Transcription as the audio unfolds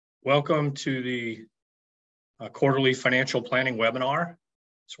Welcome to the quarterly financial planning webinar.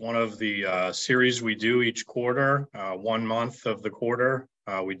 It's one of the series we do each quarter. 1 month of the quarter,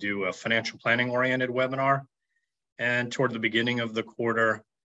 we do a financial planning oriented webinar. And toward the beginning of the quarter,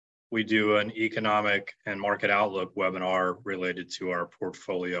 we do an economic and market outlook webinar related to our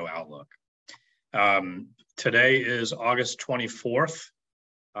portfolio outlook. Today is August 24th.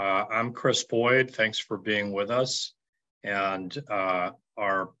 I'm Chris Boyd. Thanks for being with us. And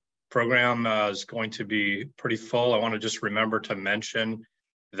our program is going to be pretty full. I want to just remember to mention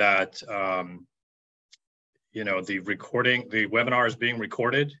that the webinar is being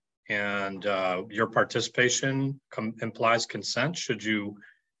recorded, and your participation implies consent should you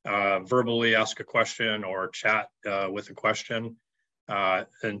verbally ask a question or chat with a question.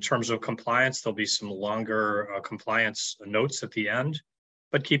 In terms of compliance, there'll be some longer compliance notes at the end,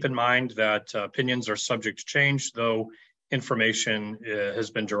 but keep in mind that opinions are subject to change, though information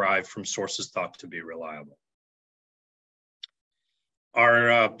has been derived from sources thought to be reliable.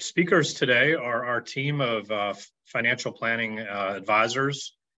 Our speakers today are our team of financial planning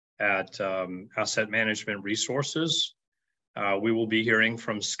advisors at Asset Management Resources. We will be hearing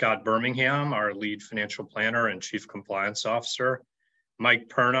from Scott Birmingham, our lead financial planner and chief compliance officer, Mike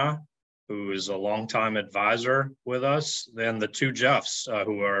Perna, who is a longtime advisor with us, then the two Jeffs,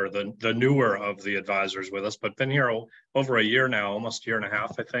 who are the newer of the advisors with us, but been here over a year now, almost a year and a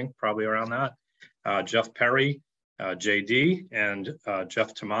half, I think, probably around that. Jeff Perry, JD, and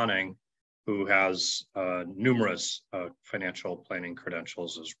Jeff Tamaning, who has numerous financial planning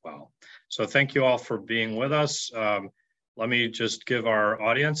credentials as well. So thank you all for being with us. Let me just give our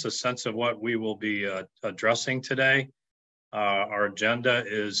audience a sense of what we will be addressing today. Our agenda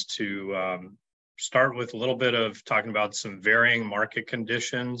is to start with a little bit of talking about some varying market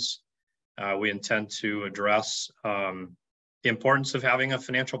conditions. We intend to address the importance of having a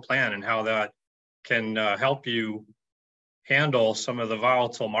financial plan and how that can help you handle some of the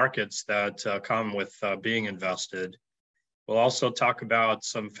volatile markets that come with being invested. We'll also talk about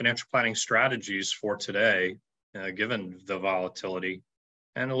some financial planning strategies for today, given the volatility,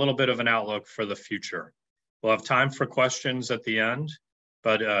 and a little bit of an outlook for the future. We'll have time for questions at the end,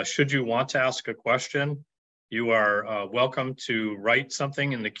 but should you want to ask a question, you are welcome to write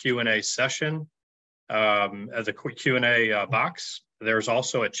something in the Q&A session, as a quick Q&A box. There's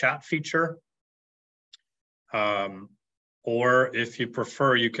also a chat feature, or if you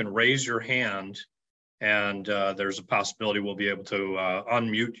prefer, you can raise your hand, and there's a possibility we'll be able to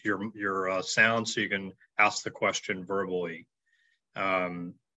unmute your sound so you can ask the question verbally.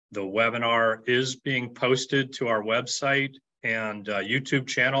 The webinar is being posted to our website and YouTube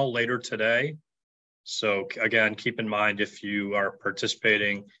channel later today. So again, keep in mind, if you are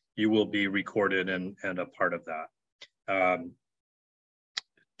participating, you will be recorded and a part of that.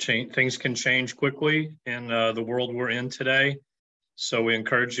 Things can change quickly in the world we're in today. So we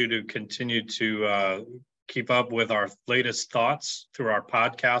encourage you to continue to keep up with our latest thoughts through our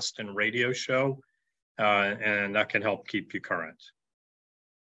podcast and radio show, and that can help keep you current.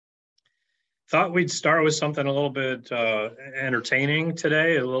 Thought we'd start with something a little bit entertaining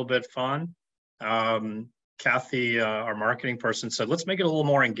today, a little bit fun. Kathy, our marketing person, said, let's make it a little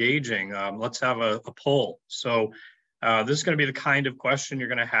more engaging. Let's have a poll. So this is going to be the kind of question you're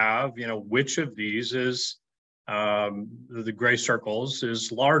going to have, which of these is, the gray circles is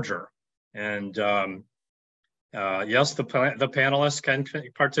larger? And yes, the panelists can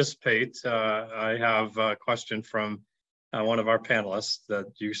participate. I have a question from one of our panelists that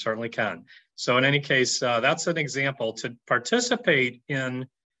you certainly can. So in any case, that's an example to participate in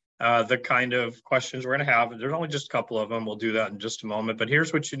the kind of questions we're going to have. There's only just a couple of them. We'll do that in just a moment. But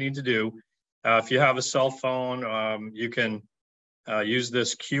here's what you need to do. If you have a cell phone, you can use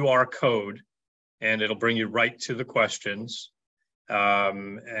this QR code, and it'll bring you right to the questions.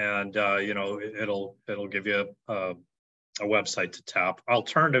 It'll give you a website to tap.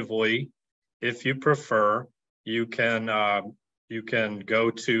 Alternatively, if you prefer, you can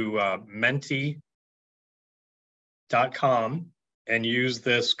go to menti.com and use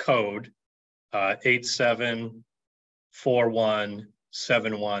this code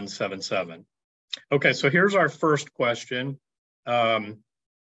 87417177. Okay, so here's our first question.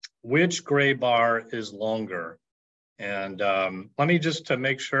 Which gray bar is longer? And let me just to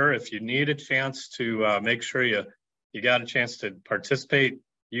make sure, if you need a chance to make sure you got a chance to participate,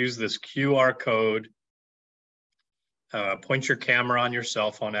 use this QR code. Point your camera on your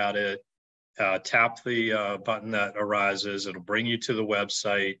cell phone at it, tap the button that arises. It'll bring you to the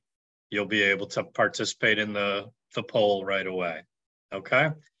website. You'll be able to participate in the poll right away. Okay,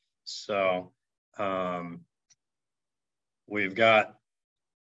 so we've got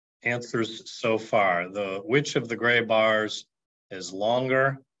answers so far. Which of the gray bars is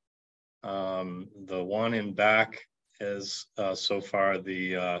longer? The one in back is so far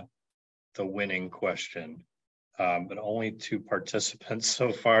the winning question. But only 2 participants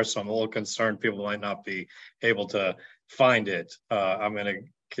so far, so I'm a little concerned people might not be able to find it. I'm going to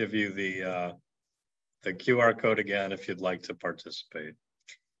give you the QR code again if you'd like to participate.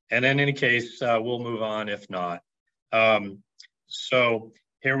 And in any case, we'll move on if not. So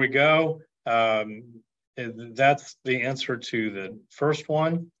here we go. That's the answer to the first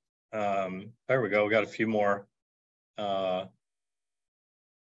one. There we go. We got a few more. Now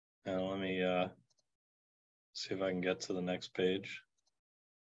let me see if I can get to the next page.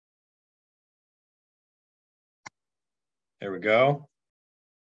 There we go.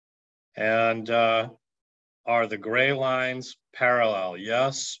 And are the gray lines parallel?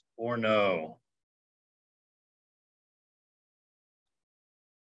 Yes or no?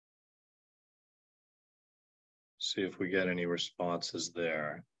 See if we get any responses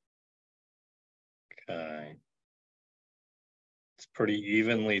there. Okay. It's pretty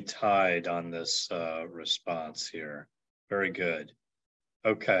evenly tied on this response here. Very good.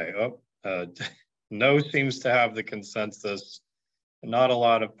 Okay. No seems to have the consensus. Not a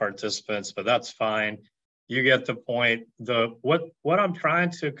lot of participants, but that's fine. You get the point. What I'm trying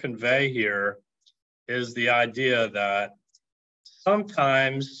to convey here is the idea that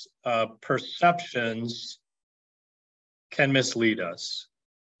sometimes perceptions can mislead us.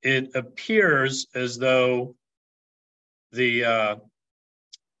 It appears as though the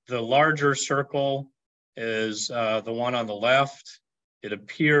larger circle is the one on the left. It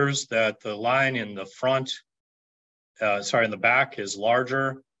appears that the line in the front, in the back is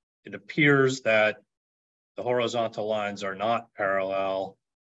larger. It appears that the horizontal lines are not parallel.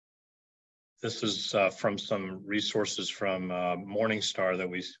 This is from some resources from Morningstar that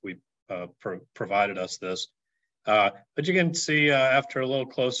we provided us this. But you can see after a little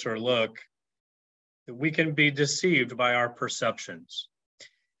closer look, we can be deceived by our perceptions.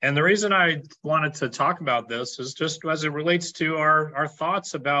 And the reason I wanted to talk about this is just as it relates to our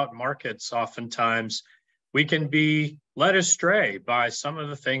thoughts about markets. Oftentimes, we can be led astray by some of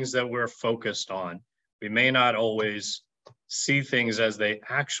the things that we're focused on. We may not always see things as they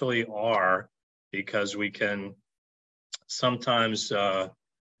actually are because we can sometimes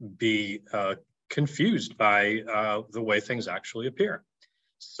be confused by the way things actually appear.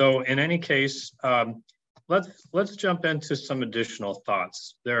 So in any case, let's jump into some additional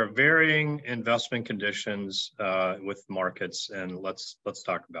thoughts. There are varying investment conditions with markets, and let's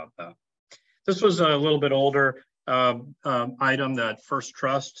talk about that. This was a little bit older item that First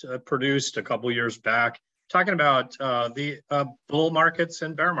Trust produced a couple years back, talking about the bull markets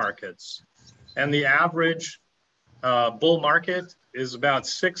and bear markets. And the average bull market is about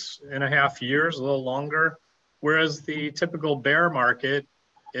 6.5 years, a little longer, whereas the typical bear market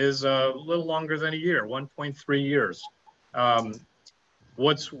is a little longer than a year, 1.3 years.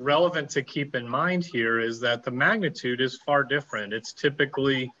 What's relevant to keep in mind here is that the magnitude is far different. It's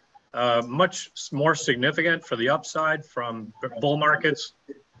typically much more significant for the upside from bull markets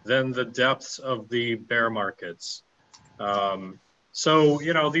than the depths of the bear markets. So,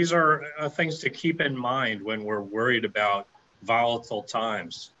 these are things to keep in mind when we're worried about volatile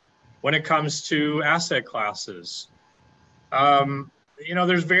times. When it comes to asset classes,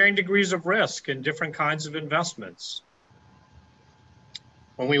 there's varying degrees of risk in different kinds of investments.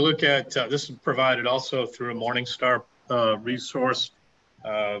 When we look at, this is provided also through a Morningstar resource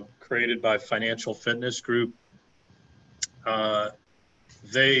created by Financial Fitness Group.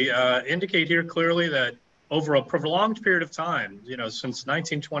 They indicate here clearly that over a prolonged period of time, since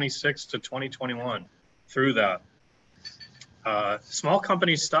 1926 to 2021, through that, small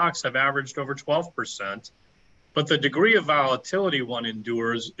company stocks have averaged over 12%, but the degree of volatility one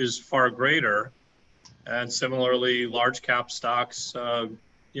endures is far greater. And similarly, large cap stocks,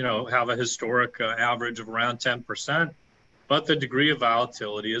 have a historic average of around 10%, but the degree of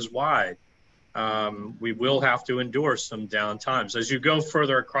volatility is wide. We will have to endure some down times. As you go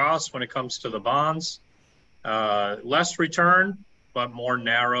further across, when it comes to the bonds, less return, but more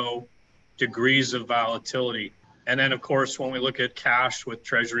narrow degrees of volatility. And then, of course, when we look at cash with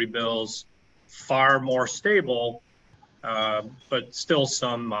treasury bills, far more stable, but still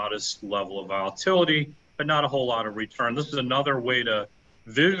some modest level of volatility, but not a whole lot of return. This is another way to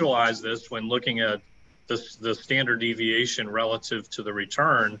visualize this when looking at the standard deviation relative to the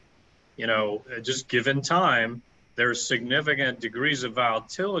return. Just given time, there's significant degrees of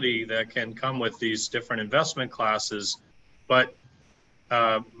volatility that can come with these different investment classes, but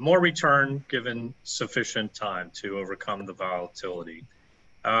more return given sufficient time to overcome the volatility.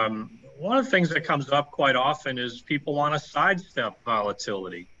 One of the things that comes up quite often is people want to sidestep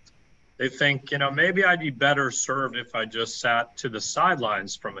volatility. They think, maybe I'd be better served if I just sat to the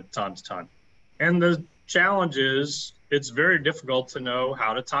sidelines from time to time. And the challenge is it's very difficult to know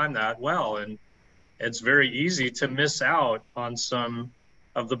how to time that well. And it's very easy to miss out on some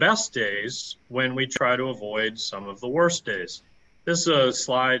of the best days when we try to avoid some of the worst days. This is a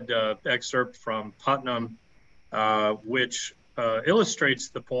slide excerpt from Putnam, which illustrates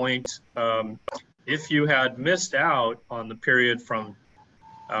the point. If you had missed out on the period from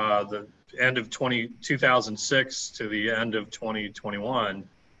the end of 2006 to the end of 2021,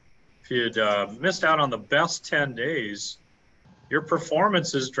 if you'd missed out on the best 10 days, your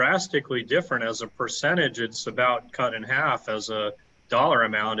performance is drastically different. As a percentage, it's about cut in half. As a dollar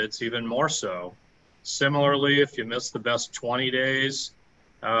amount, it's even more so. Similarly, if you miss the best 20 days,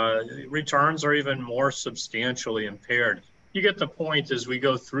 returns are even more substantially impaired. You get the point as we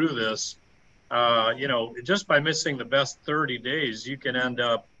go through this. Just by missing the best 30 days, you can end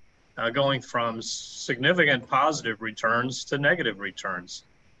up going from significant positive returns to negative returns.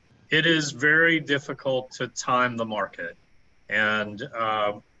 It is very difficult to time the market. And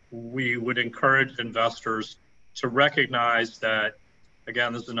we would encourage investors to recognize that,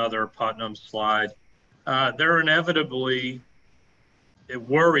 again, this is another Putnam slide, there are inevitably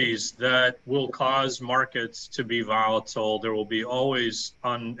worries that will cause markets to be volatile. There will be always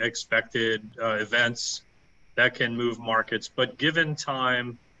unexpected events that can move markets. But given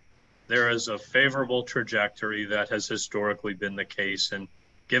time, there is a favorable trajectory that has historically been the case. And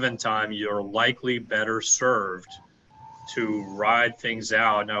given time, you're likely better served to ride things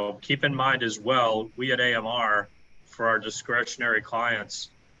out. Now, keep in mind as well, we at AMR, for our discretionary clients,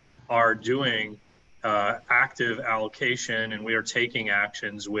 are doing active allocation, and we are taking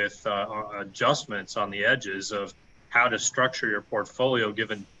actions with adjustments on the edges of how to structure your portfolio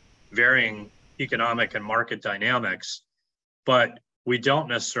given varying economic and market dynamics. But we don't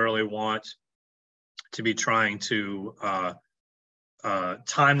necessarily want to be trying to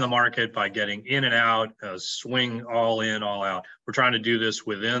time the market by getting in and out, swing all in, all out. We're trying to do this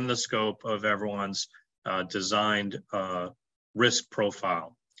within the scope of everyone's designed risk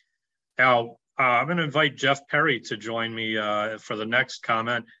profile. Now, I'm going to invite Jeff Perry to join me for the next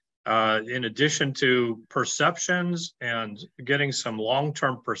comment. In addition to perceptions and getting some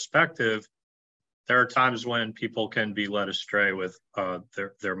long-term perspective, there are times when people can be led astray with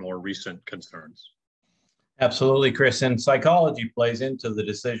their more recent concerns. Absolutely, Chris. And psychology plays into the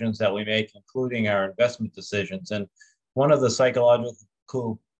decisions that we make, including our investment decisions. And one of the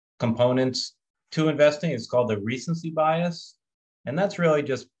psychological components to investing is called the recency bias. And that's really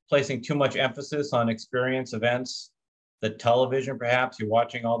just placing too much emphasis on experience events. The television, perhaps, you're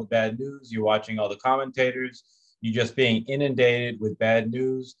watching all the bad news, you're watching all the commentators, you're just being inundated with bad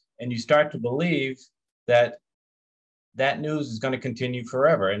news, and you start to believe that that news is going to continue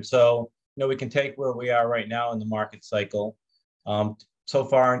forever. And so, we can take where we are right now in the market cycle. So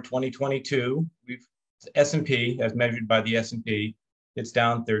far in 2022, S&P, as measured by the S&P, it's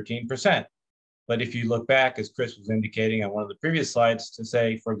down 13%. But if you look back, as Chris was indicating on one of the previous slides, to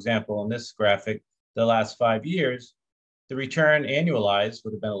say, for example, in this graphic, the last 5 years, the return annualized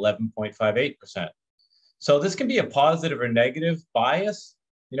would have been 11.58%. So this can be a positive or negative bias.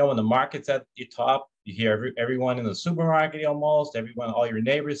 When the market's at the top, you hear everyone in the supermarket almost, all your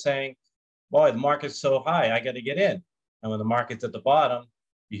neighbors saying, boy, the market's so high, I got to get in. And when the market's at the bottom,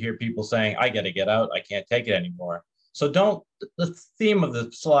 you hear people saying, I got to get out, I can't take it anymore. So the theme of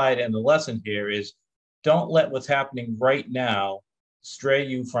the slide and the lesson here is don't let what's happening right now stray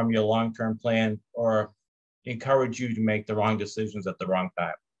you from your long-term plan or encourage you to make the wrong decisions at the wrong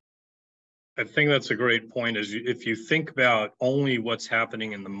time. I think that's a great point. If you think about only what's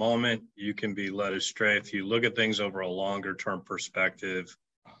happening in the moment, you can be led astray. If you look at things over a longer term perspective,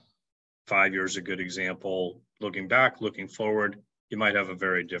 5 years a good example, looking back, looking forward, you might have a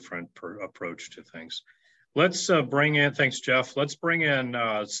very different approach to things. Let's bring in, thanks, Jeff. Let's bring in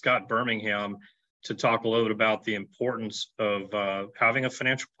Scott Birmingham to talk a little bit about the importance of having a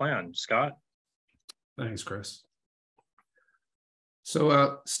financial plan. Scott? Thanks, Chris.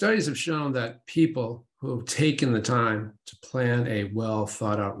 So studies have shown that people who have taken the time to plan a well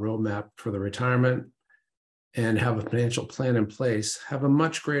thought out roadmap for their retirement and have a financial plan in place have a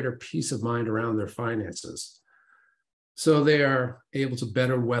much greater peace of mind around their finances. So they are able to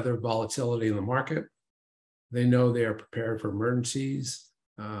better weather volatility in the market. They know they are prepared for emergencies,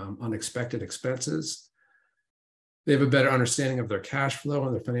 unexpected expenses. They have a better understanding of their cash flow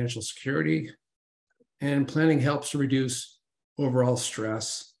and their financial security. And planning helps to reduce overall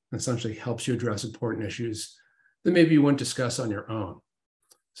stress, and essentially helps you address important issues that maybe you wouldn't discuss on your own.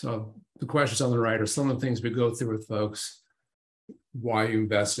 So the questions on the right are some of the things we go through with folks. Why are you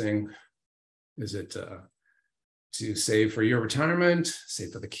investing? Is it to save for your retirement,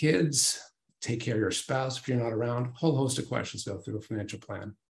 save for the kids, take care of your spouse if you're not around? A whole host of questions go through a financial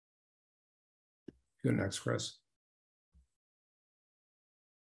plan. Go next, Chris.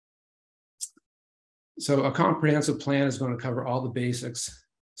 So a comprehensive plan is going to cover all the basics,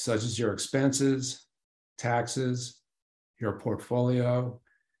 such as your expenses, taxes, your portfolio,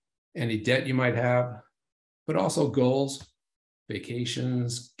 any debt you might have, but also goals,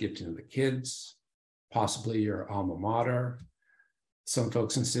 vacations, gifting to the kids, possibly your alma mater. Some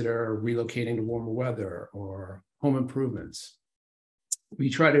folks consider relocating to warmer weather or home improvements. We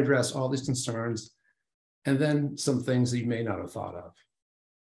try to address all these concerns and then some things that you may not have thought of.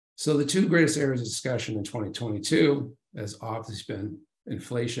 So the two greatest areas of discussion in 2022 has obviously been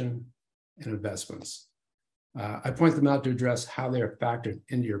inflation and investments. I point them out to address how they are factored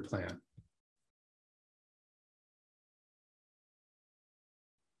into your plan.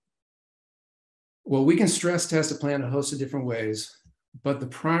 Well, we can stress test a plan a host of different ways, but the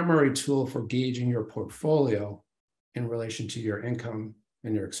primary tool for gauging your portfolio in relation to your income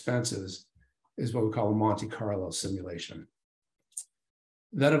and your expenses is what we call a Monte Carlo simulation.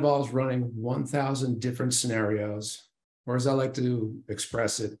 That involves running 1,000 different scenarios, or as I like to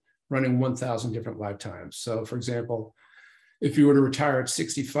express it, running 1,000 different lifetimes. So for example, if you were to retire at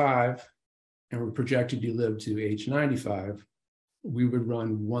 65 and we projected you live to age 95, we would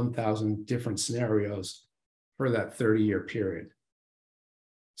run 1,000 different scenarios for that 30-year period.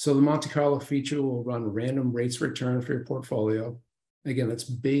 So the Monte Carlo feature will run random rates of return for your portfolio. Again, that's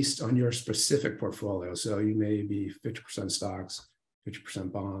based on your specific portfolio. So you may be 50% stocks,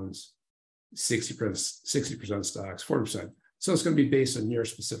 50% bonds, 60% stocks, 40%. So it's going to be based on your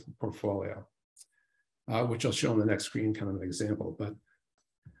specific portfolio, which I'll show on the next screen, kind of an example. But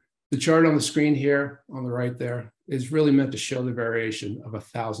the chart on the screen here on the right there is really meant to show the variation of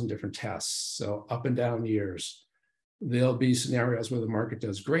 1,000 different tests. So up and down years, there'll be scenarios where the market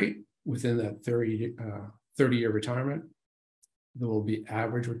does great within that 30-year retirement. There will be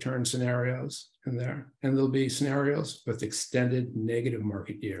average return scenarios in there, and there'll be scenarios with extended negative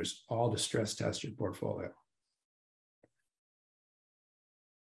market years, all to stress test your portfolio.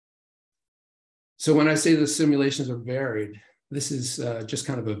 So when I say the simulations are varied, this is just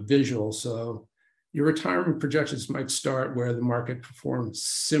kind of a visual. So your retirement projections might start where the market performs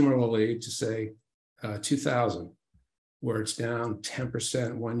similarly to, say, 2000, where it's down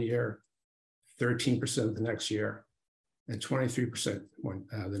 10% one year, 13% the next year, and 23%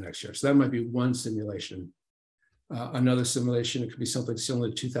 the next year. So that might be one simulation. Another simulation, it could be something similar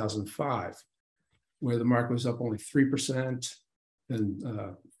to 2005, where the market was up only 3%,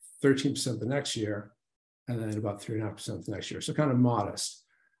 then 13% the next year, and then about 3.5% the next year. So kind of modest.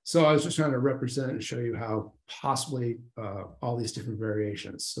 So I was just trying to represent and show you how possibly all these different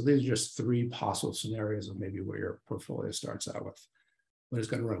variations. So these are just three possible scenarios of maybe where your portfolio starts out with, but it's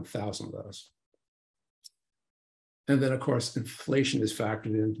going to run 1,000 of those. And then, of course, inflation is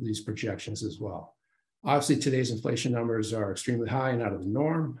factored into these projections as well. Obviously, today's inflation numbers are extremely high and out of the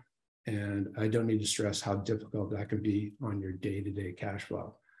norm, and I don't need to stress how difficult that can be on your day-to-day cash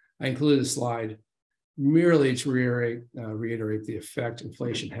flow. I included a slide merely to reiterate the effect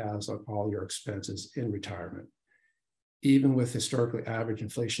inflation has on all your expenses in retirement. Even with historically average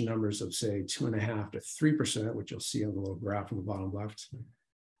inflation numbers of, say, 2.5% to 3%, which you'll see on the little graph on the bottom left,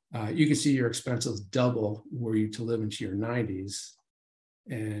 you can see your expenses double were you to live into your 90s.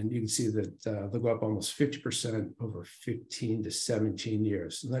 And you can see that they'll go up almost 50% over 15 to 17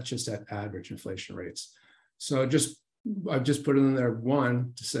 years. And that's just at average inflation rates. So I've just put in there,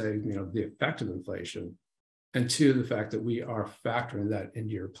 one, to say, the effect of inflation, and two, the fact that we are factoring that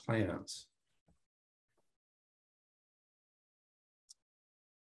into your plans.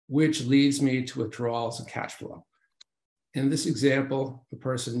 Which leads me to withdrawals and cash flow. In this example, the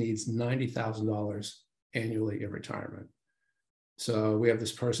person needs $90,000 annually in retirement. So we have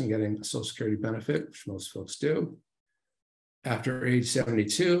this person getting a Social Security benefit, which most folks do. After age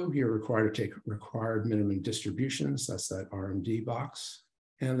 72, you're required to take required minimum distributions. That's that RMD box.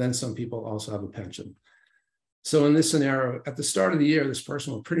 And then some people also have a pension. So in this scenario, at the start of the year, this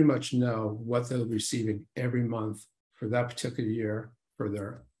person will pretty much know what they're receiving every month for that particular year for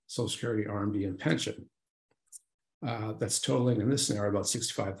their Social Security, RMD, and pension. That's totaling in this scenario about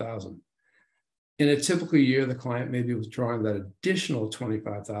 $65,000. In a typical year, the client may be withdrawing that additional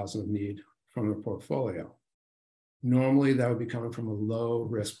 $25,000 of need from their portfolio. Normally, that would be coming from a low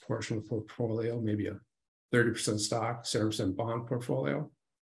risk portion of the portfolio, maybe a 30% stock, 7% bond portfolio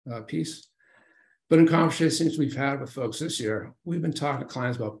piece. But in conversations we've had with folks this year, we've been talking to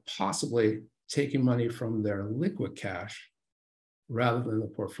clients about possibly taking money from their liquid cash rather than the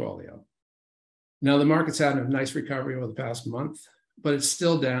portfolio. Now, the market's had a nice recovery over the past month, but it's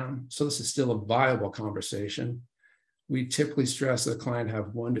still down. So this is still a viable conversation. We typically stress that a client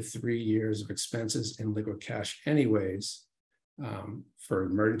have 1 to 3 years of expenses in liquid cash anyways, for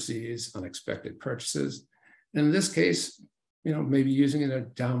emergencies, unexpected purchases. And in this case, maybe using it in a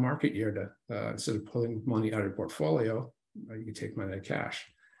down market year to, instead of pulling money out of your portfolio, you can take money out of cash.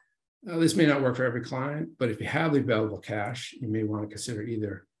 This may not work for every client, but if you have the available cash, you may want to consider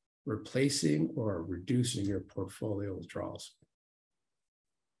either replacing or reducing your portfolio withdrawals.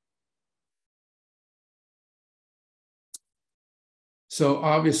 So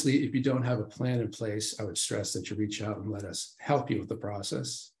obviously, if you don't have a plan in place, I would stress that you reach out and let us help you with the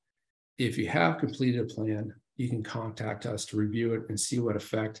process. If you have completed a plan, you can contact us to review it and see what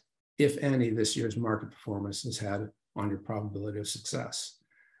effect, if any, this year's market performance has had on your probability of success.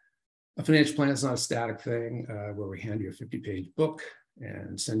 A financial plan is not a static thing where we hand you a 50-page book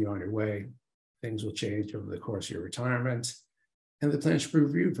and send you on your way. Things will change over the course of your retirement, and the plan should be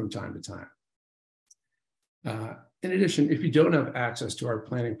reviewed from time to time. In addition, if you don't have access to our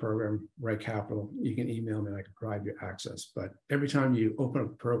planning program, Right Capital, you can email me and I can provide you access. But every time you open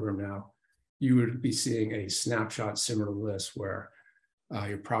up a program now, you would be seeing a snapshot similar list where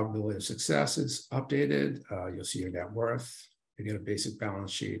your probability of success is updated. You'll see your net worth. You get a basic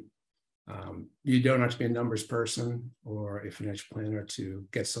balance sheet. You don't have to be a numbers person or a financial planner to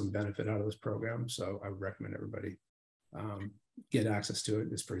get some benefit out of this program. So I would recommend everybody get access to it.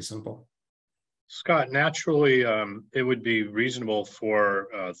 It's pretty simple. Scott, naturally, it would be reasonable for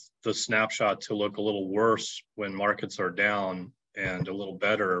the snapshot to look a little worse when markets are down and a little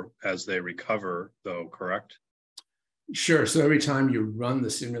better as they recover, though, correct? Sure. So every time you run the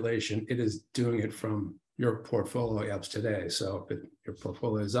simulation, it is doing it from your portfolio apps today. So if your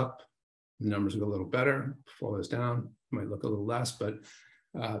portfolio is up, the numbers look a little better. Portfolio is down, might look a little less, but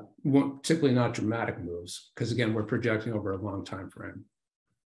typically not dramatic moves because, again, we're projecting over a long time frame.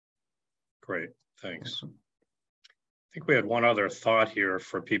 Great, thanks. I think we had one other thought here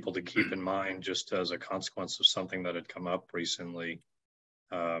for people to keep in mind just as a consequence of something that had come up recently.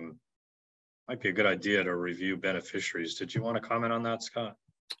 Might be a good idea to review beneficiaries. Did you want to comment on that, Scott?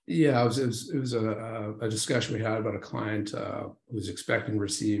 Yeah, it was a discussion we had about a client who was expecting to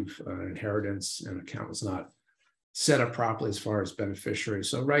receive an inheritance and account was not set up properly as far as beneficiaries.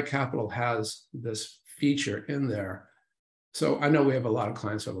 So Right Capital has this feature in there. So I know we have a lot of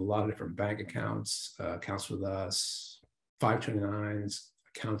clients who have a lot of different bank accounts, accounts with us, 529s,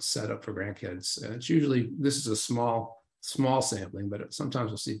 accounts set up for grandkids. And it's usually, this is a small sampling, but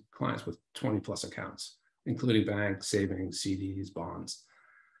sometimes we'll see clients with 20 plus accounts, including bank, savings, CDs, bonds.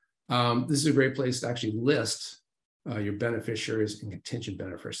 This is a great place to actually list your beneficiaries and contingent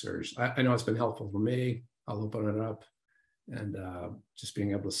beneficiaries. I know it's been helpful for me. I'll open it up and just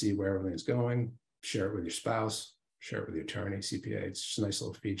being able to see where everything's going, share it with your spouse, share it with your attorney, CPA. It's just a nice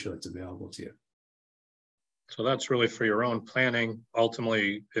little feature that's available to you. So that's really for your own planning.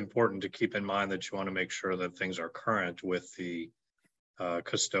 Ultimately, important to keep in mind that you want to make sure that things are current with the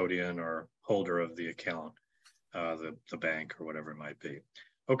custodian or holder of the account, the bank or whatever it might be.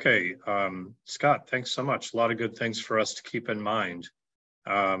 Okay, Scott, thanks so much. A lot of good things for us to keep in mind.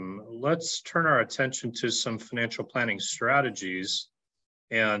 Let's turn our attention to some financial planning strategies.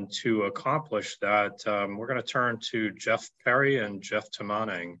 And to accomplish that, we're going to turn to Jeff Perry and Jeff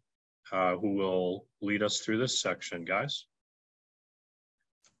Tamanang, who will lead us through this section, guys.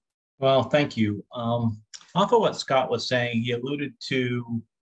 Well, thank you. Off of what Scott was saying, he alluded to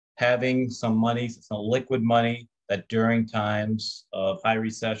having some money, some liquid money that during times of high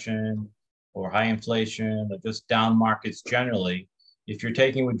recession or high inflation or just down markets generally, if you're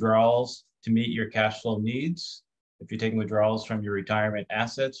taking withdrawals to meet your cash flow needs, if you're taking withdrawals from your retirement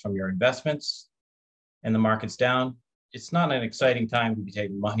assets, from your investments, and the market's down, it's not an exciting time to be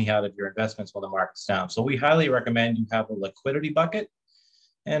taking money out of your investments when the market's down. So we highly recommend you have a liquidity bucket.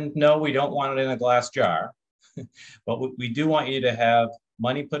 And no, we don't want it in a glass jar, but we do want you to have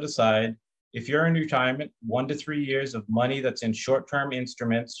money put aside. If you're in retirement, 1 to 3 years of money that's in short-term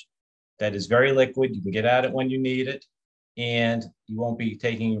instruments that is very liquid, you can get at it when you need it, and you won't be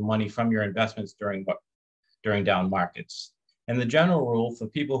taking your money from your investments during down markets. And the general rule for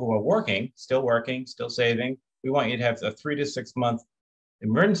people who are working, still saving, we want you to have a 3 to 6 month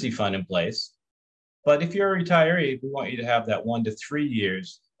emergency fund in place. But if you're a retiree, we want you to have that 1 to 3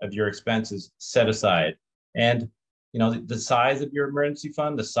 years of your expenses set aside. And you know, the size of your emergency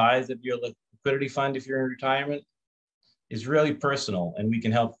fund, the size of your liquidity fund if you're in retirement is really personal, and we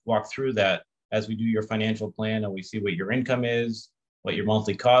can help walk through that as we do your financial plan and we see what your income is, what your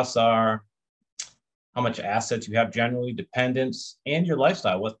monthly costs are, how much assets you have generally, dependents, and your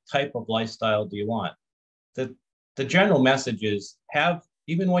lifestyle. What type of lifestyle do you want? The general message is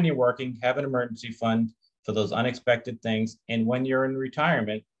even when you're working, have an emergency fund for those unexpected things. And when you're in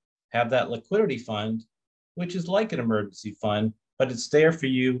retirement, have that liquidity fund, which is like an emergency fund, but it's there for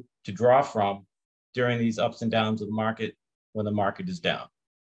you to draw from during these ups and downs of the market when the market is down.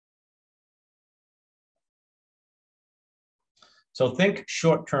 So think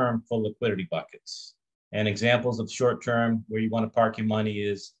short-term for liquidity buckets. And examples of short-term where you want to park your money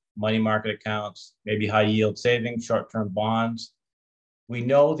is money market accounts, maybe high yield savings, short-term bonds. We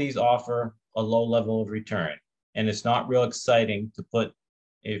know these offer a low level of return, and it's not real exciting to put,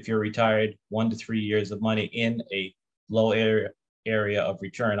 if you're retired, 1 to 3 years of money in a low area of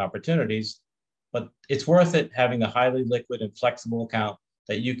return opportunities, but it's worth it having a highly liquid and flexible account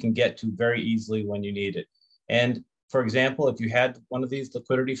that you can get to very easily when you need it. And for example, if you had one of these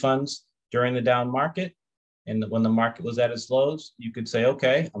liquidity funds during the down market, and when the market was at its lows, you could say,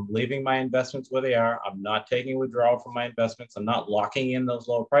 okay, I'm leaving my investments where they are. I'm not taking withdrawal from my investments. I'm not locking in those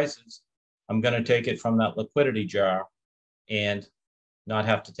low prices. I'm going to take it from that liquidity jar and not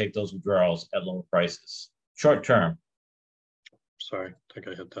have to take those withdrawals at lower prices. Short term. Sorry, I think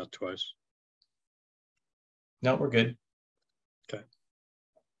I hit that twice. No, we're good. Okay.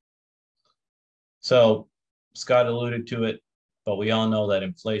 So Scott alluded to it, but we all know that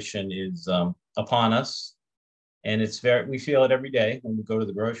inflation is upon us. And we feel it every day when we go to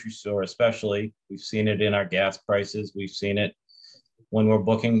the grocery store, especially. We've seen it in our gas prices. We've seen it when we're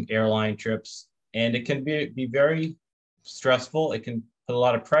booking airline trips. And it can be very stressful. It can put a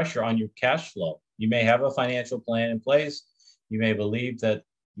lot of pressure on your cash flow. You may have a financial plan in place. You may believe that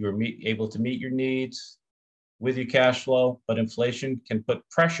you're able to meet your needs with your cash flow, but inflation can put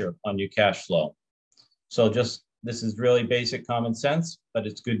pressure on your cash flow. So this is really basic common sense, but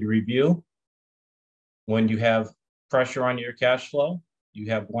it's good to review. When you have pressure on your cash flow, you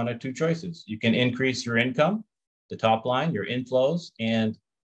have one or two choices. You can increase your income, the top line, your inflows, and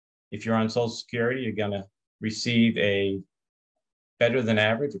if you're on Social Security, you're going to receive a better than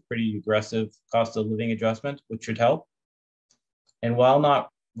average, a pretty aggressive cost of living adjustment, which should help. And while not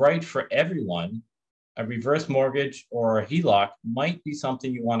right for everyone, a reverse mortgage or a HELOC might be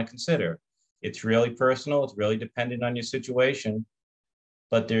something you want to consider. It's really personal. It's really dependent on your situation.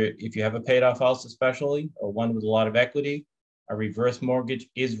 But if you have a paid off house especially, or one with a lot of equity, a reverse mortgage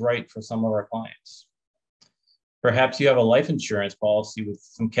is right for some of our clients. Perhaps you have a life insurance policy with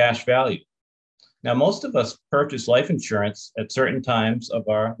some cash value. Now, most of us purchase life insurance at certain times of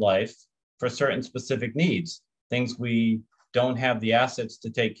our life for certain specific needs, things we don't have the assets to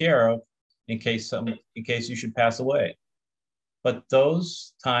take care of in case you should pass away. But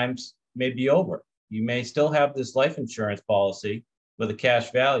those times may be over. You may still have this life insurance policy with a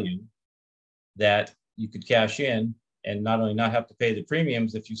cash value that you could cash in and not only not have to pay the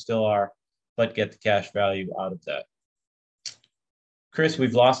premiums if you still are, but get the cash value out of that. Chris,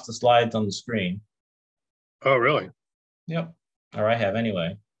 we've lost the slides on the screen. Oh, really? Yep. Or I have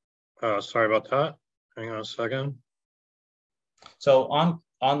anyway. Sorry about that. Hang on a second. So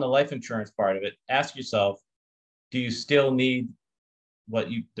on the life insurance part of it, ask yourself, do you still need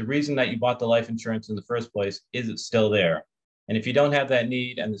the reason that you bought the life insurance in the first place, is it still there? And if you don't have that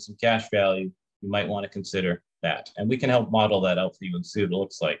need and there's some cash value, you might want to consider that. And we can help model that out for you and see what it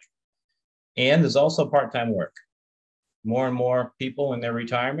looks like. And there's also part-time work. More and more people in their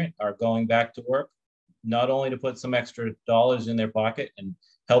retirement are going back to work, not only to put some extra dollars in their pocket and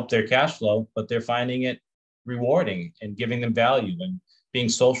help their cash flow, but they're finding it rewarding and giving them value and being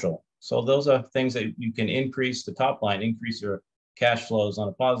social. So those are things that you can increase the top line, increase your cash flows on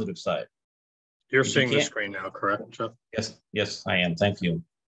a positive side. You're seeing the screen now, correct, Jeff? Yes, I am. Thank you.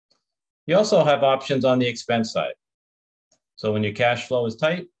 You also have options on the expense side. So when your cash flow is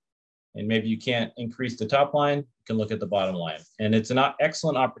tight and maybe you can't increase the top line, you can look at the bottom line. And it's an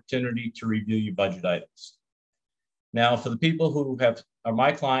excellent opportunity to review your budget items. Now, for the people who are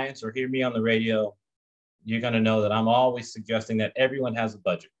my clients or hear me on the radio, you're going to know that I'm always suggesting that everyone has a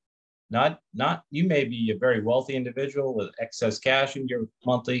budget. Not you may be a very wealthy individual with excess cash in your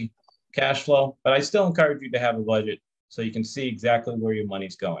monthly cash flow, but I still encourage you to have a budget so you can see exactly where your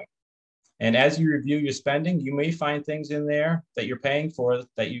money's going. And as you review your spending, you may find things in there that you're paying for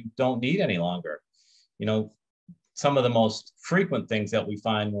that you don't need any longer. You know, some of the most frequent things that we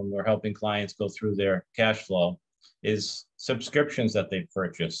find when we're helping clients go through their cash flow is subscriptions that they've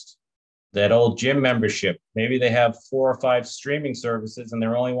purchased. That old gym membership. Maybe they have 4 or 5 streaming services and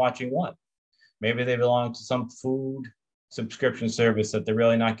they're only watching one. Maybe they belong to some food subscription service that they're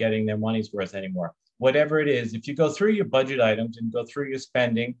really not getting their money's worth anymore. Whatever it is, if you go through your budget items and go through your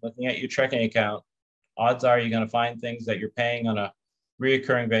spending, looking at your checking account, odds are you're going to find things that you're paying on a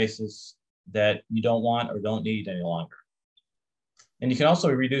reoccurring basis that you don't want or don't need any longer. And you can also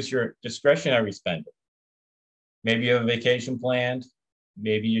reduce your discretionary spending. Maybe you have a vacation planned.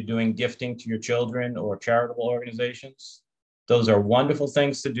 Maybe you're doing gifting to your children or charitable organizations. Those are wonderful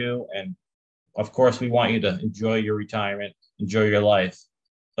things to do. And of course, we want you to enjoy your retirement, enjoy your life.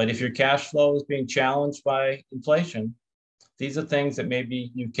 But if your cash flow is being challenged by inflation, these are things that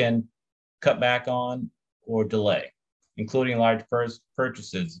maybe you can cut back on or delay, including large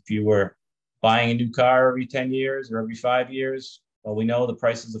purchases. If you were buying a new car every 10 years or every 5 years, well, we know the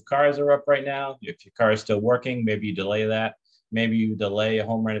prices of cars are up right now. If your car is still working, maybe you delay that. Maybe you delay a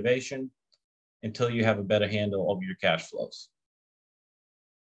home renovation until you have a better handle over your cash flows.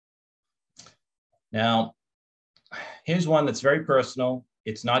 Now, here's one that's very personal.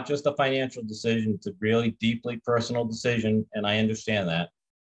 It's not just a financial decision, it's a really deeply personal decision, and I understand that.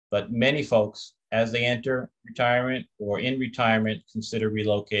 But many folks, as they enter retirement or in retirement, consider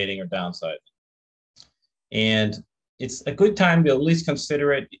relocating or downsizing. And it's a good time to at least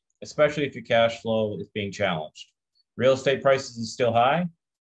consider it, especially if your cash flow is being challenged. Real estate prices are still high.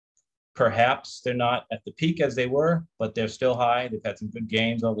 Perhaps they're not at the peak as they were, but they're still high. They've had some good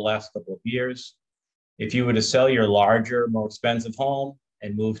gains over the last couple of years. If you were to sell your larger, more expensive home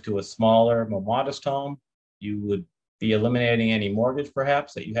and move to a smaller, more modest home, you would be eliminating any mortgage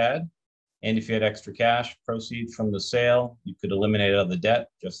perhaps that you had. And if you had extra cash proceeds from the sale, you could eliminate other debt,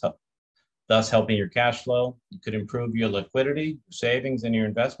 thus helping your cash flow. You could improve your liquidity, your savings, and your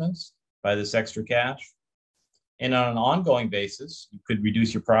investments by this extra cash. And on an ongoing basis, you could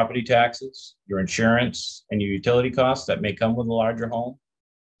reduce your property taxes, your insurance, and your utility costs that may come with a larger home.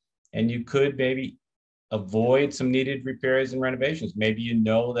 And you could maybe avoid some needed repairs and renovations. Maybe you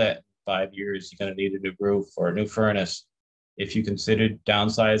know that in 5 years you're going to need a new roof or a new furnace. If you considered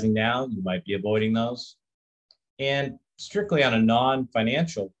downsizing now, you might be avoiding those. And strictly on a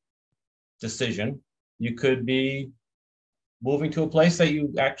non-financial decision, you could be moving to a place that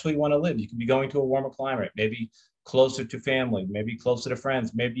you actually want to live. You could be going to a warmer climate, maybe closer to family, maybe closer to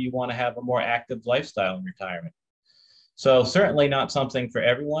friends. Maybe you want to have a more active lifestyle in retirement. So certainly not something for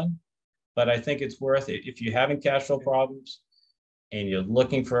everyone, but I think it's worth it. If you're having cash flow problems and you're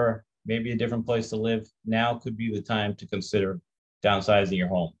looking for maybe a different place to live, now could be the time to consider downsizing your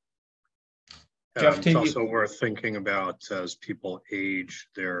home. Jeff, it's also worth thinking about as people age,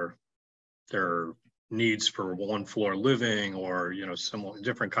 their needs for one floor living or, similar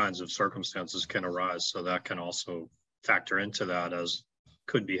different kinds of circumstances can arise. So that can also factor into that, as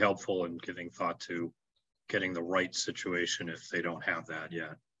could be helpful in giving thought to getting the right situation if they don't have that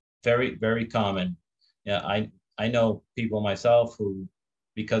yet. Very, very common. Yeah, I know people myself who,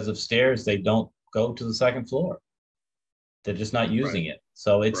 because of stairs, they don't go to the second floor. They're just not using it.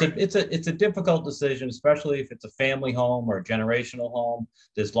 So it's a difficult decision, especially if it's a family home or a generational home.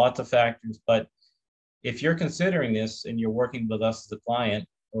 There's lots of factors, but if you're considering this and you're working with us as a client,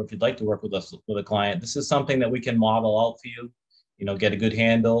 or if you'd like to work with us with a client, this is something that we can model out for you. Get a good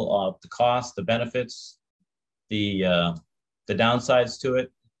handle of the cost, the benefits, the downsides to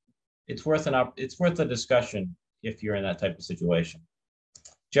it. It's worth a discussion if you're in that type of situation.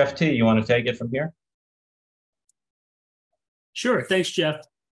 Jeff T., you want to take it from here? Sure. Thanks, Jeff.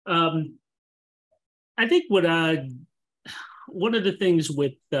 I think one of the things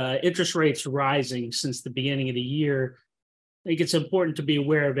with interest rates rising since the beginning of the year, I think it's important to be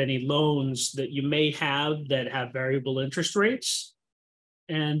aware of any loans that you may have that have variable interest rates.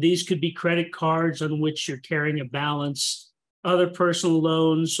 And these could be credit cards on which you're carrying a balance, other personal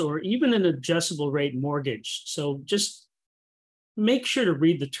loans, or even an adjustable rate mortgage. So just make sure to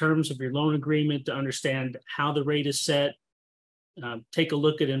read the terms of your loan agreement to understand how the rate is set. Take a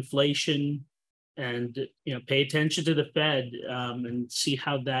look at inflation and pay attention to the Fed and see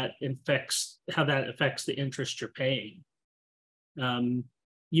how that affects the interest you're paying.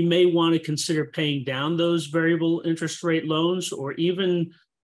 You may want to consider paying down those variable interest rate loans or even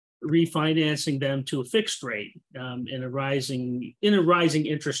refinancing them to a fixed rate in a rising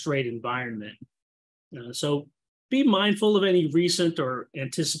interest rate environment. So be mindful of any recent or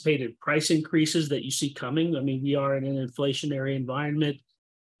anticipated price increases that you see coming. I mean, we are in an inflationary environment.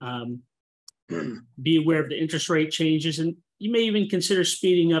 Be aware of the interest rate changes, and you may even consider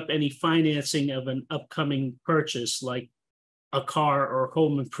speeding up any financing of an upcoming purchase like a car or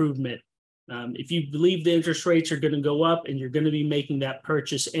home improvement. If you believe the interest rates are going to go up and you're going to be making that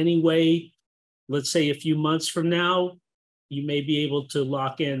purchase anyway, let's say a few months from now, you may be able to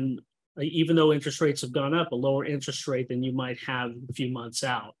lock in even though interest rates have gone up, a lower interest rate than you might have a few months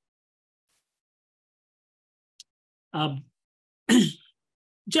out.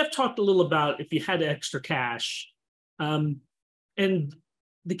 Jeff talked a little about if you had extra cash. And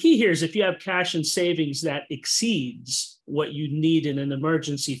the key here is if you have cash and savings that exceeds what you need in an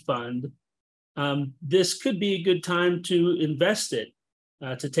emergency fund, this could be a good time to invest it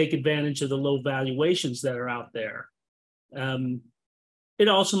to take advantage of the low valuations that are out there. It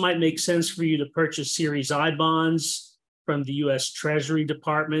also might make sense for you to purchase Series I bonds from the U.S. Treasury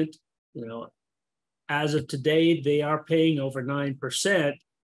Department. As of today, they are paying over 9%.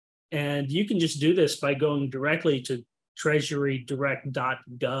 And you can just do this by going directly to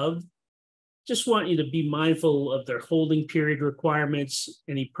treasurydirect.gov. Just want you to be mindful of their holding period requirements,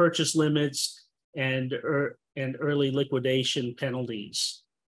 any purchase limits, and early liquidation penalties.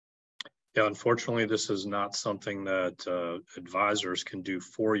 Yeah, unfortunately, this is not something that advisors can do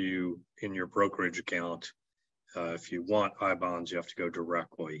for you in your brokerage account. If you want I-bonds, you have to go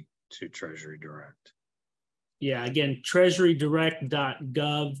directly to Treasury Direct. Yeah, again,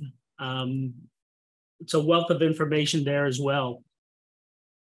 treasurydirect.gov. It's a wealth of information there as well.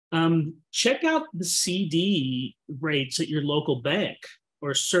 Check out the CD rates at your local bank,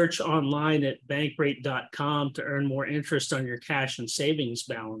 or search online at bankrate.com to earn more interest on your cash and savings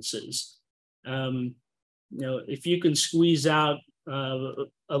balances. If you can squeeze out a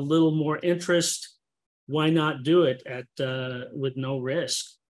little more interest, why not do it with no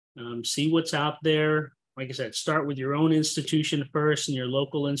risk? See what's out there. Like I said, start with your own institution first and your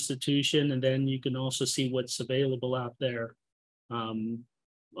local institution, and then you can also see what's available out there on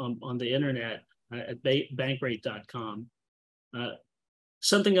the internet at bankrate.com.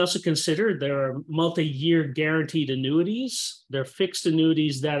 Something else to consider, there are multi-year guaranteed annuities. They're fixed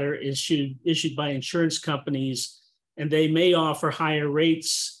annuities that are issued by insurance companies, and they may offer higher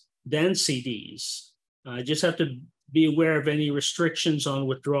rates than CDs. Just have to be aware of any restrictions on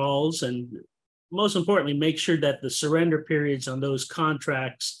withdrawals, and most importantly, make sure that the surrender periods on those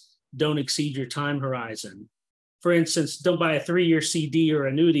contracts don't exceed your time horizon. For instance, don't buy a 3-year CD or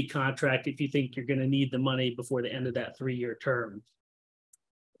annuity contract if you think you're going to need the money before the end of that 3-year term.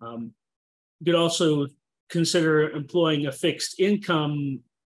 You could also consider employing a fixed income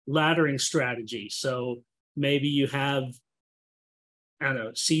laddering strategy. So maybe you have,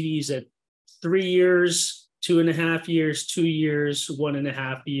 CDs at 3 years, 2.5 years, 2 years,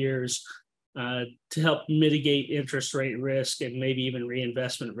 1.5 years, to help mitigate interest rate risk and maybe even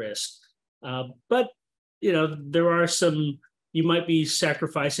reinvestment risk. But there are you might be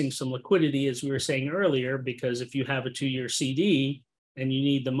sacrificing some liquidity, as we were saying earlier, because if you have a 2-year CD and you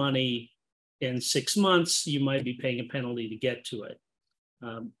need the money in 6 months, you might be paying a penalty to get to it.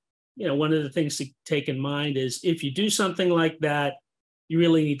 One of the things to take in mind is if you do something like that, you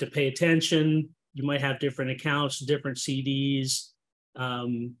really need to pay attention. You might have different accounts, different CDs,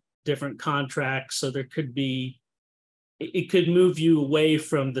 different contracts. So it could move you away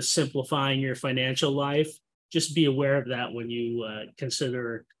from the simplifying your financial life. Just be aware of that when you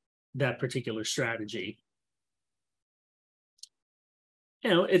consider that particular strategy.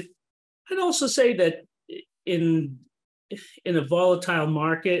 I'd also say that in a volatile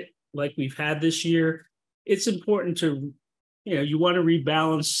market like we've had this year, it's important to, you want to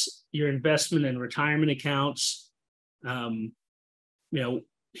rebalance your investment and retirement accounts.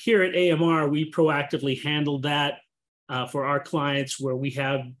 Here at AMR, we proactively handle that for our clients where we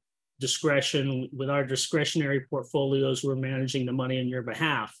have discretion. With our discretionary portfolios, we're managing the money on your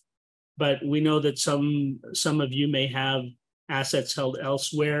behalf. But we know that some of you may have assets held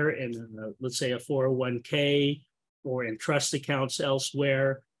elsewhere in, let's say, a 401k or in trust accounts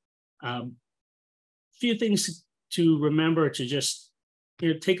elsewhere. Few things to remember to just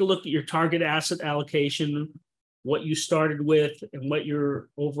take a look at your target asset allocation, what you started with, and what your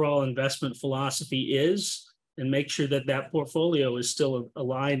overall investment philosophy is, and make sure that that portfolio is still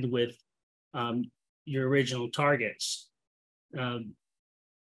aligned with your original targets.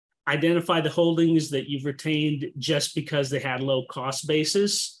 Identify the holdings that you've retained just because they had low cost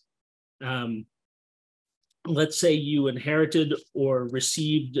basis. Let's say you inherited or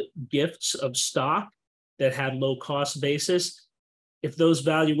received gifts of stock that had low cost basis. If those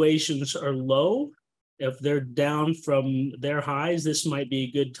valuations are low, if they're down from their highs, this might be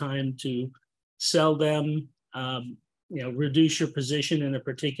a good time to sell them, reduce your position in a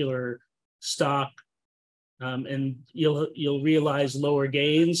particular stock, and you'll realize lower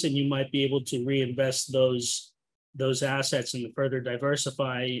gains, and you might be able to reinvest those assets and further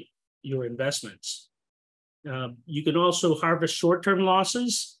diversify your investments. You can also harvest short-term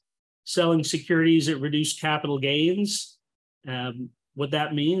losses, selling securities at reduced capital gains. what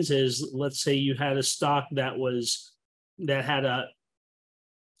that means is, let's say you had a stock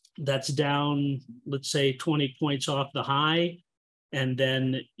that's down, let's say 20 points off the high, and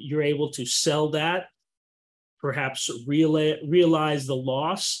then you're able to sell that, perhaps realize the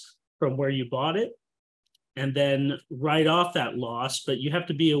loss from where you bought it, and then write off that loss. But you have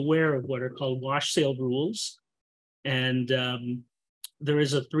to be aware of what are called wash sale rules. And there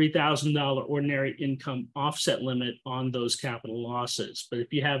is a $3,000 ordinary income offset limit on those capital losses. But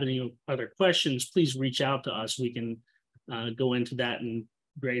if you have any other questions, please reach out to us. We can go into that in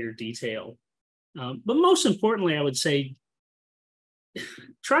greater detail. But most importantly, I would say,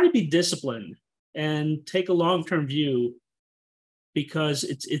 try to be disciplined and take a long-term view, because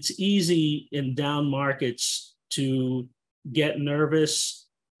it's easy in down markets to get nervous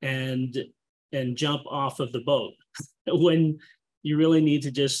and jump off of the boat when you really need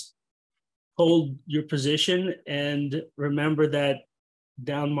to just hold your position and remember that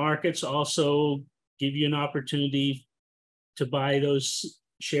down markets also give you an opportunity to buy those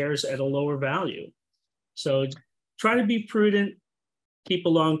shares at a lower value. So try to be prudent, keep a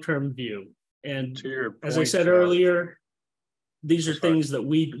long-term view. And To your as I point, said Jeff, earlier, these are I'm sorry. things that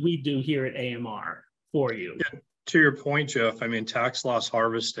we do here at AMR for you. Yeah, to your point, Jeff, I mean, tax loss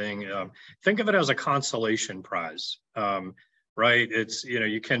harvesting, think of it as a consolation prize, right? It's, you know,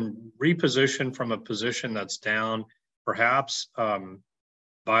 you can reposition from a position that's down, perhaps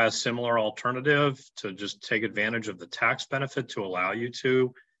buy a similar alternative to just take advantage of the tax benefit to allow you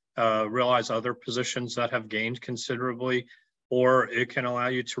to realize other positions that have gained considerably, or it can allow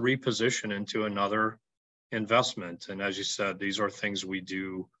you to reposition into another investment. And as you said, these are things we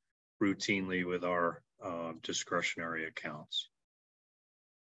do routinely with our discretionary accounts.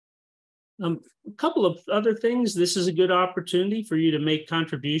 A couple of other things. This is a good opportunity for you to make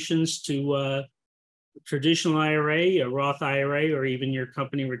contributions to a traditional IRA, a Roth IRA, or even your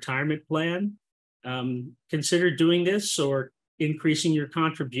company retirement plan. Consider doing this or increasing your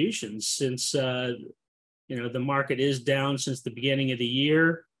contributions, since the market is down since the beginning of the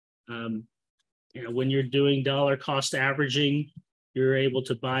year. When you're doing dollar cost averaging, you're able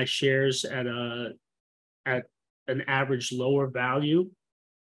to buy shares at an average lower value.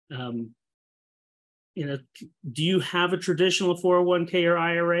 Do you have a traditional 401k or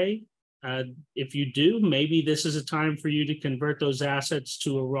IRA? If you do, maybe this is a time for you to convert those assets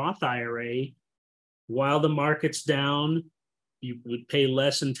to a Roth IRA. While the market's down, you would pay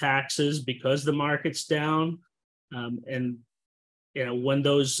less in taxes because the market's down. When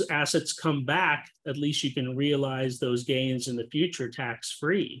those assets come back, at least you can realize those gains in the future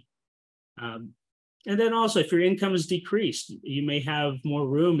tax-free. And then also, if your income is decreased, you may have more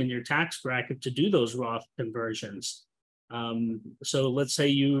room in your tax bracket to do those Roth conversions. So let's say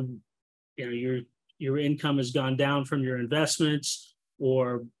your income has gone down from your investments,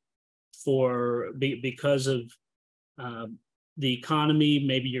 or because of the economy,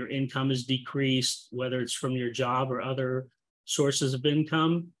 maybe your income is decreased, whether it's from your job or other sources of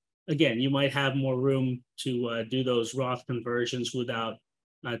income. Again, you might have more room to do those Roth conversions without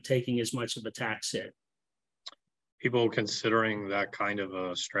taking as much of a tax hit. People considering that kind of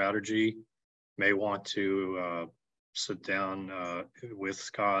a strategy may want to sit down with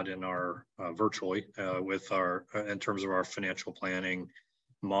Scott in our virtually in terms of our financial planning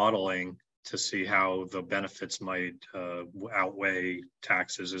modeling, to see how the benefits might outweigh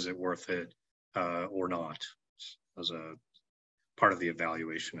taxes. Is it worth it or not, as a part of the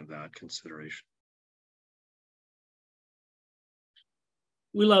evaluation of that consideration.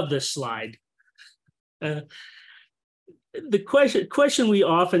 We love this slide. The question we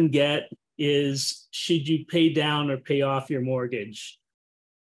often get is, should you pay down or pay off your mortgage?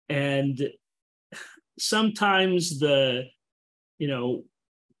 And sometimes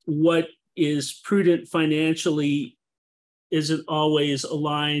what is prudent financially isn't always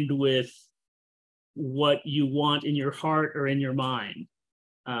aligned with what you want in your heart or in your mind.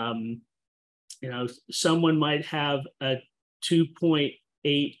 Someone might have a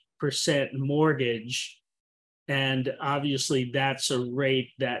 2.8% mortgage, and obviously that's a rate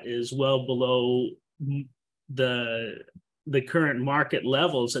that is well below the current market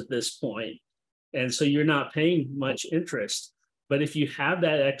levels at this point. And so you're not paying much interest. But if you have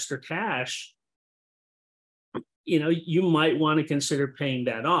that extra cash, you might want to consider paying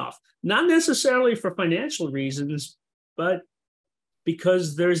that off. Not necessarily for financial reasons, but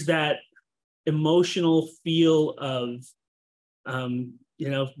because there's that emotional feel of,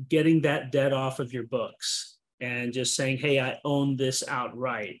 getting that debt off of your books and just saying, hey, I own this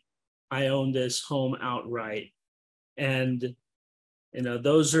outright. I own this home outright. And,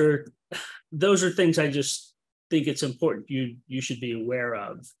 those are things I just think it's important you should be aware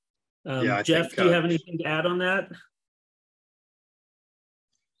of. Yeah, Jeff, do you have anything to add on that?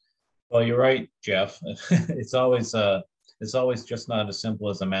 Well, you're right, Jeff. It's always just not as simple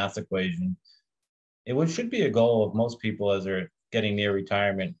as a math equation. Should be a goal of most people as they're getting near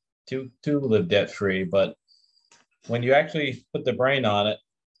retirement to live debt free. But when you actually put the brain on it,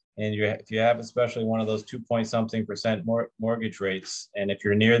 and if you have especially one of those 2-point-something% mortgage rates, and if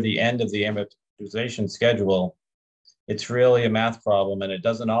you're near the end of the amortization schedule, it's really a math problem, and it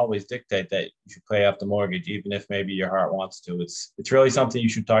doesn't always dictate that you should pay off the mortgage, even if maybe your heart wants to. It's really something you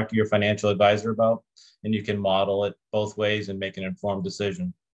should talk to your financial advisor about, and you can model it both ways and make an informed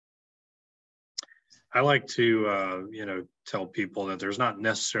decision. I like to, tell people that there's not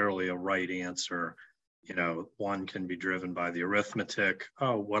necessarily a right answer. One can be driven by the arithmetic.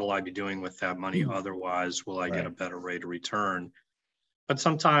 Oh, what'll I be doing with that money? Otherwise, will I get a better rate of return? But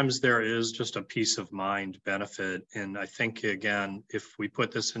sometimes there is just a peace of mind benefit. And I think, again, if we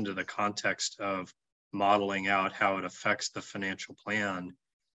put this into the context of modeling out how it affects the financial plan,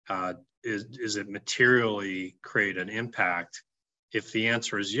 is it materially create an impact? If the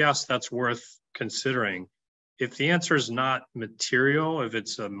answer is yes, that's worth considering. If the answer is not material, if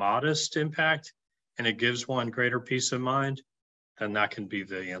it's a modest impact and it gives one greater peace of mind, then that can be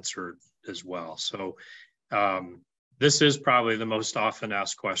the answer as well. So this is probably the most often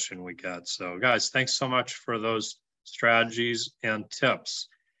asked question we get. So guys, thanks so much for those strategies and tips.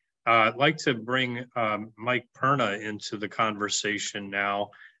 I'd like to bring Mike Perna into the conversation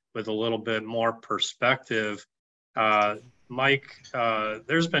now with a little bit more perspective. Mike,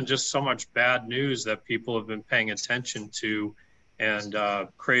 there's been just so much bad news that people have been paying attention to and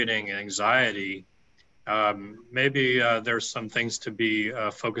creating anxiety. Maybe there's some things to be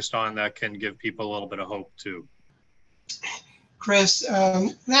focused on that can give people a little bit of hope too. Chris,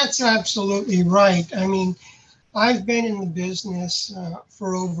 that's absolutely right. I mean, I've been in the business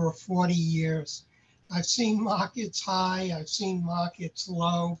for over 40 years. I've seen markets high, I've seen markets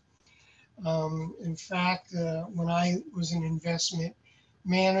low. In fact, when I was an investment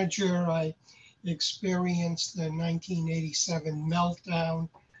manager, I experienced the 1987 meltdown,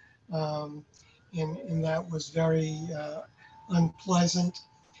 and that was very unpleasant.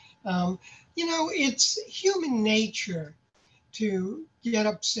 It's human nature to get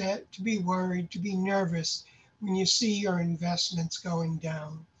upset, to be worried, to be nervous when you see your investments going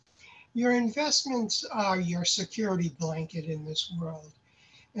down. Your investments are your security blanket in this world.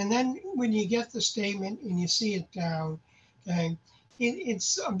 And then when you get the statement and you see it down, okay,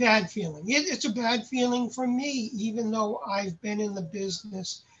 it's a bad feeling. It's a bad feeling for me, even though I've been in the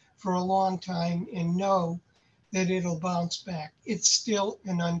business for a long time and know that it'll bounce back. It's still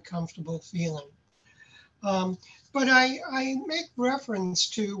an uncomfortable feeling. But I make reference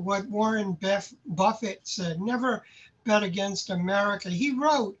to what Warren Buffett said, never bet against America. He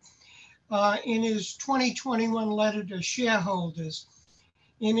wrote in his 2021 letter to shareholders,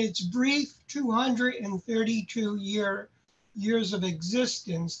 in its brief 232 years of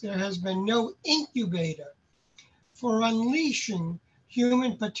existence, there has been no incubator for unleashing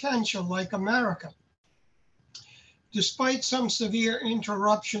human potential like America. Despite some severe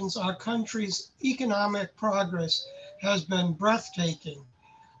interruptions, our country's economic progress has been breathtaking.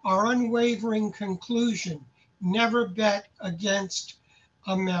 Our unwavering conclusion, never bet against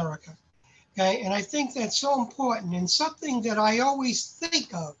America. Okay, and I think that's so important and something that I always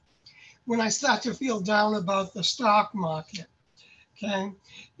think of when I start to feel down about the stock market. Okay,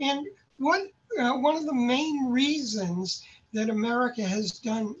 and one of the main reasons that America has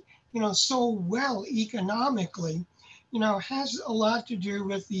done, so well economically, has a lot to do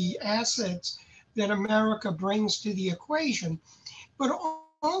with the assets that America brings to the equation, but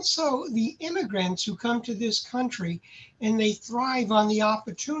also the immigrants who come to this country and they thrive on the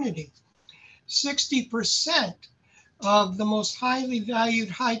opportunity. 60% of the most highly valued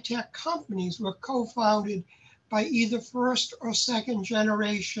high-tech companies were co-founded by either first or second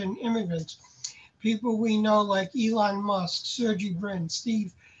generation immigrants. People we know like Elon Musk, Sergey Brin,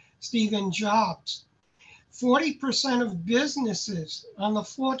 Stephen Jobs. 40% of businesses on the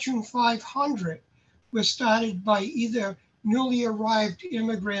Fortune 500 were started by either newly arrived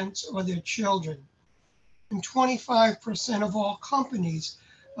immigrants or their children. And 25% of all companies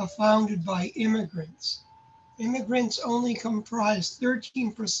are founded by immigrants. Immigrants only comprise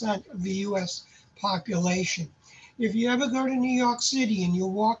 13% of the US population. If you ever go to New York City and you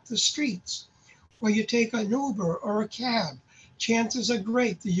walk the streets, or you take an Uber or a cab, chances are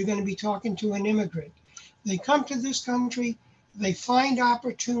great that you're going to be talking to an immigrant. They come to this country, they find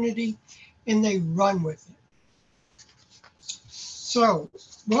opportunity, and they run with it. So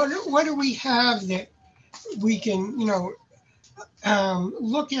what do we have that we can,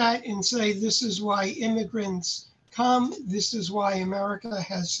 look at and say, this is why immigrants come, this is why America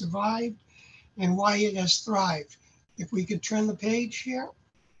has survived, and why it has thrived. If we could turn the page here.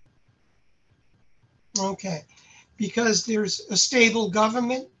 Okay, because there's a stable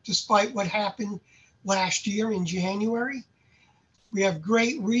government, despite what happened last year in January. We have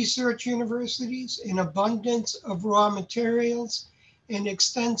great research universities, an abundance of raw materials, an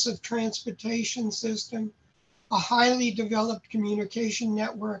extensive transportation system, a highly developed communication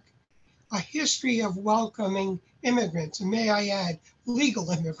network, a history of welcoming immigrants, and may I add, legal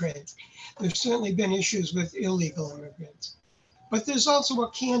immigrants. There's certainly been issues with illegal immigrants. But there's also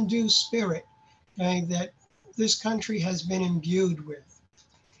a can-do spirit, okay, that this country has been imbued with.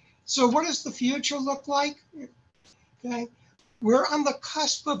 So what does the future look like? Okay. We're on the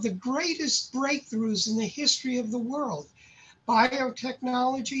cusp of the greatest breakthroughs in the history of the world.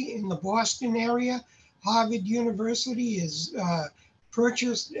 Biotechnology in the Boston area, Harvard University has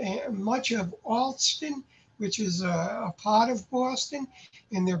purchased much of Alston, which is a part of Boston,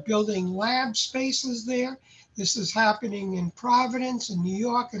 and they're building lab spaces there. This is happening in Providence and New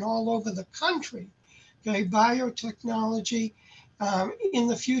York and all over the country. Okay, biotechnology in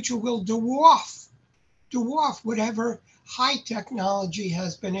the future will dwarf whatever high technology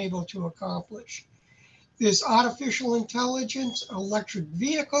has been able to accomplish. There's artificial intelligence, electric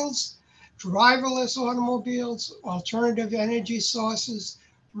vehicles, driverless automobiles, alternative energy sources,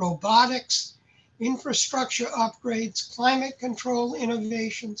 robotics, infrastructure upgrades, climate control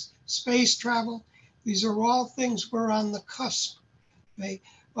innovations, space travel. These are all things we're on the cusp, okay,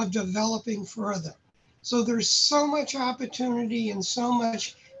 of developing further. So there's so much opportunity and so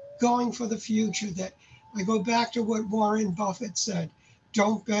much going for the future that I go back to what Warren Buffett said,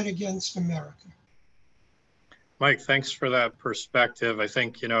 don't bet against America. Mike, thanks for that perspective. I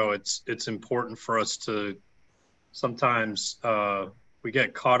think, it's important for us to sometimes we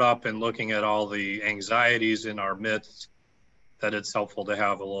get caught up in looking at all the anxieties in our midst, that it's helpful to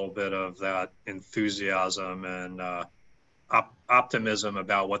have a little bit of that enthusiasm and optimism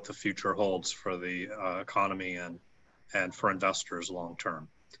about what the future holds for the economy and for investors long term.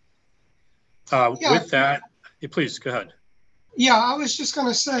 With that, please go ahead. Yeah, I was just going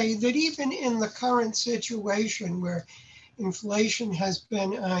to say that even in the current situation where inflation has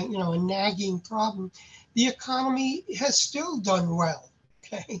been, a nagging problem, the economy has still done well.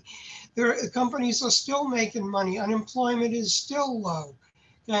 Okay, companies are still making money. Unemployment is still low.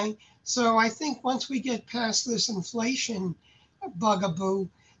 Okay, so I think once we get past this inflation bugaboo,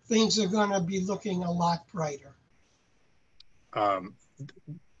 things are going to be looking a lot brighter.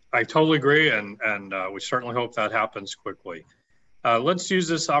 I totally agree, and we certainly hope that happens quickly. Let's use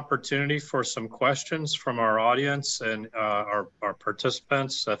this opportunity for some questions from our audience and our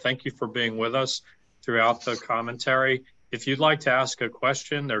participants. Thank you for being with us throughout the commentary. If you'd like to ask a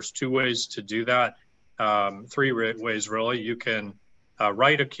question, there's two ways to do that, three ways really. You can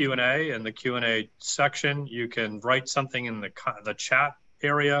write a Q&A in the Q&A section. You can write something in the chat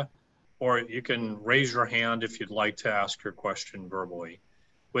area, or you can raise your hand if you'd like to ask your question verbally.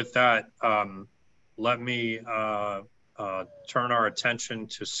 With that, let me turn our attention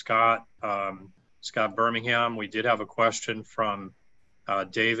to Scott Birmingham. We did have a question from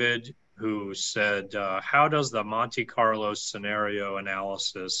David, who said, how does the Monte Carlo scenario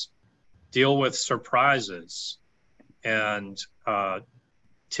analysis deal with surprises and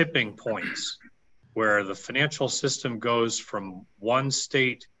tipping points where the financial system goes from one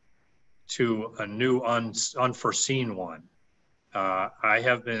state to a new unforeseen one? I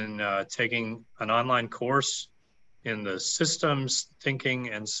have been taking an online course in the systems thinking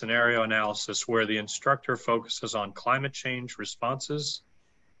and scenario analysis where the instructor focuses on climate change responses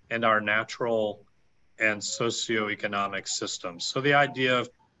and our natural and socioeconomic systems. So the idea of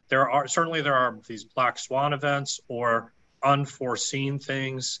there are these black swan events or unforeseen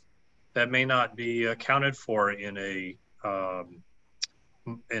things that may not be accounted for in a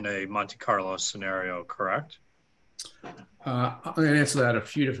Monte Carlo scenario, correct? I'm going to answer that a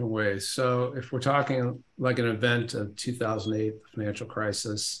few different ways. So if we're talking like an event of 2008 financial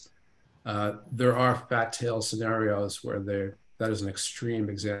crisis, there are fat tail scenarios where that is an extreme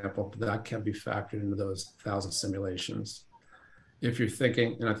example, but that can be factored into those 1,000 simulations. If you're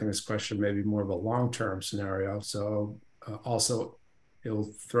thinking, and I think this question may be more of a long-term scenario, so also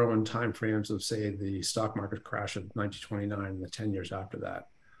it'll throw in timeframes of, say, the stock market crash of 1929 and the 10 years after that,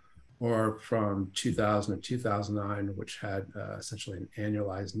 or from 2000 to 2009, which had essentially an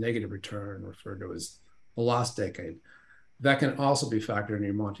annualized negative return referred to as the lost decade. That can also be factored in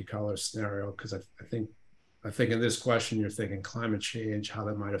your Monte Carlo scenario, because I think I think in this question, you're thinking climate change, how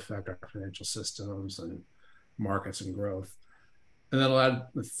that might affect our financial systems and markets and growth. And then I'll add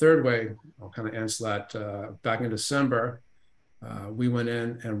the third way, I'll kind of answer that. Back in December, we went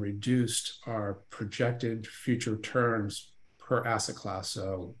in and reduced our projected future returns per asset class.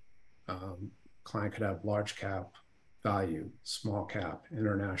 So client could have large cap value, small cap,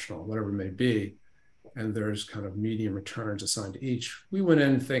 international, whatever it may be. And there's kind of median returns assigned to each. We went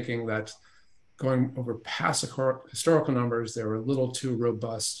in thinking that going over past historical numbers, they were a little too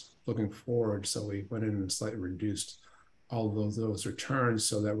robust looking forward. So we went in and slightly reduced all of those returns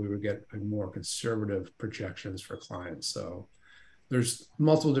so that we would get a more conservative projections for clients. So there's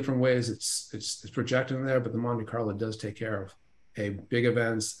multiple different ways it's projecting there, but the Monte Carlo does take care of big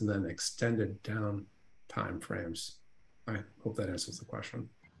events and then extended down time frames. I hope that answers the question.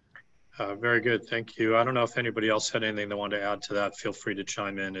 Very good, thank you. I don't know if anybody else had anything they wanted to add to that. Feel free to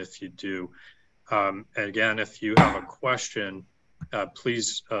chime in if you do. Again, if you have a question,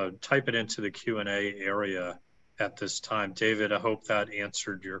 please type it into the Q&A area at this time. David, I hope that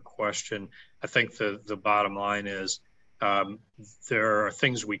answered your question. I think the bottom line is there are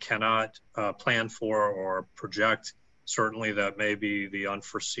things we cannot plan for or project. Certainly that may be the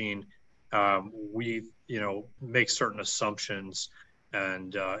unforeseen. We make certain assumptions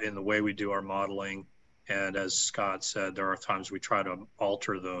and in the way we do our modeling. And as Scott said, there are times we try to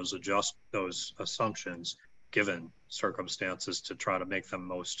alter those, adjust those assumptions given circumstances to try to make them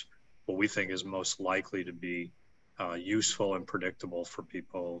what we think is most likely to be useful and predictable for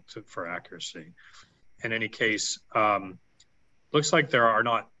people for accuracy. In any case, looks like there are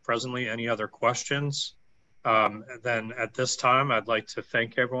not presently any other questions. Then at this time, I'd like to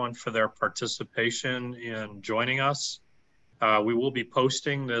thank everyone for their participation in joining us. We will be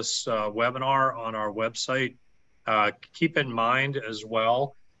posting this webinar on our website. Keep in mind as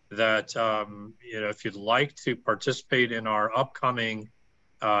well that if you'd like to participate in our upcoming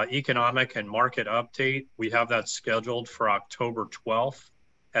economic and market update, we have that scheduled for October 12th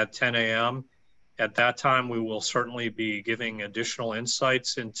at 10 a.m. At that time, we will certainly be giving additional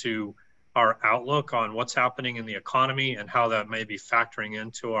insights into our outlook on what's happening in the economy and how that may be factoring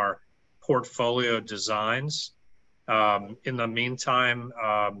into our portfolio designs. In the meantime,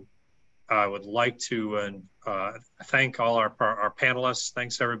 I would like to thank all our panelists.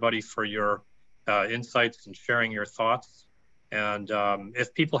 Thanks everybody for your insights and sharing your thoughts. And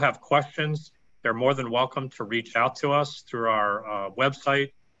if people have questions, they're more than welcome to reach out to us through our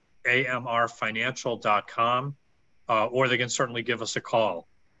website, amrfinancial.com, or they can certainly give us a call.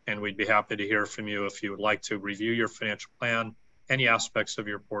 And we'd be happy to hear from you if you would like to review your financial plan, any aspects of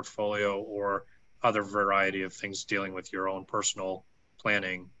your portfolio, or other variety of things dealing with your own personal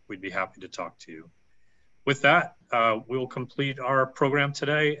planning. We'd be happy to talk to you. With that, we will complete our program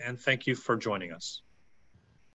today, and thank you for joining us.